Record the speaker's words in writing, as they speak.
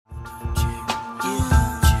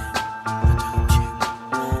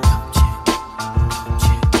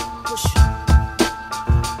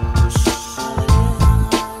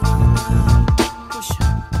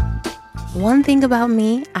thing about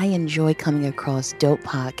me, I enjoy coming across dope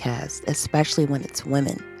podcasts, especially when it's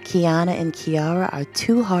women. Kiana and Kiara are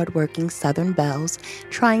two hardworking Southern belles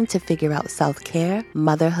trying to figure out self-care,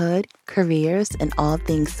 motherhood, careers, and all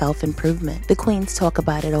things self-improvement. The queens talk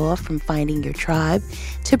about it all, from finding your tribe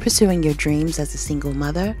to pursuing your dreams as a single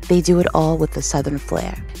mother. They do it all with a Southern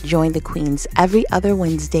flair. Join the queens every other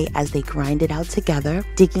Wednesday as they grind it out together,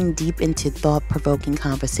 digging deep into thought-provoking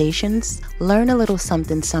conversations, learn a little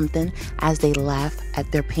something as they laugh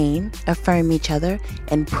at their pain, affirm each other,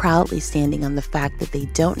 and proudly standing on the fact that they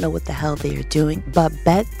don't know what the hell they are doing, but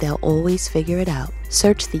bet they'll always figure it out.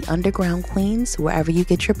 Search the Underground Queens wherever you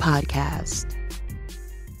get your podcast.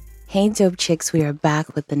 Hey dope chicks, we are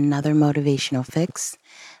back with another motivational fix.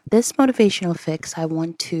 This motivational fix, I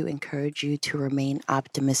want to encourage you to remain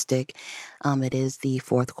optimistic. It is the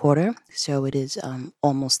fourth quarter, so it is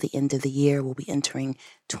almost the end of the year. We'll be entering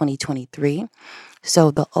 2023. So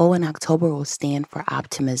the O in October will stand for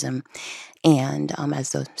optimism. And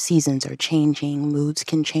as the seasons are changing, moods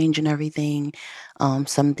can change and everything.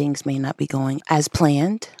 Some things may not be going as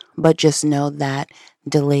planned, but just know that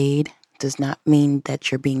delayed does not mean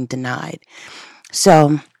that you're being denied.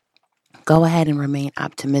 So go ahead and remain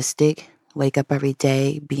optimistic. Wake up every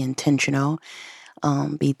day. Be intentional.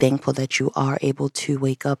 Be thankful that you are able to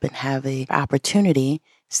wake up and have an opportunity.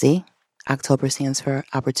 See, October stands for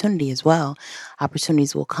opportunity as well.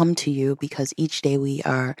 Opportunities will come to you because each day we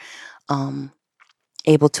are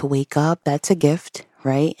able to wake up. That's a gift,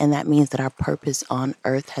 right? And that means that our purpose on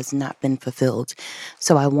earth has not been fulfilled.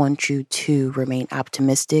 So I want you to remain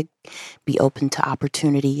optimistic, be open to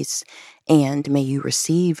opportunities, and may you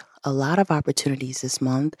receive a lot of opportunities this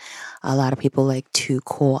month. A lot of people like to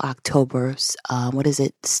call October,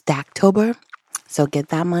 Stacktober. So get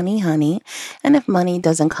that money, honey. And if money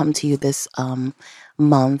doesn't come to you this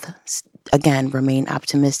month, again, remain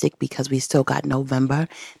optimistic because we still got November.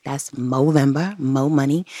 That's Movember, mo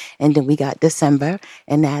money. And then we got December.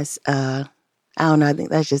 And that's, I don't know, I think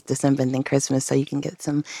that's just December and then Christmas. So you can get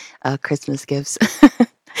some Christmas gifts.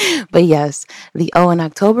 But yes, the O in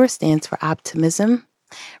October stands for optimism.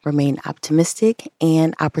 Remain optimistic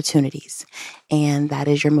and opportunities. And that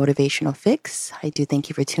is your motivational fix. I do thank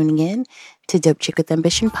you for tuning in to Dope Chick with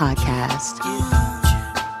Ambition podcast.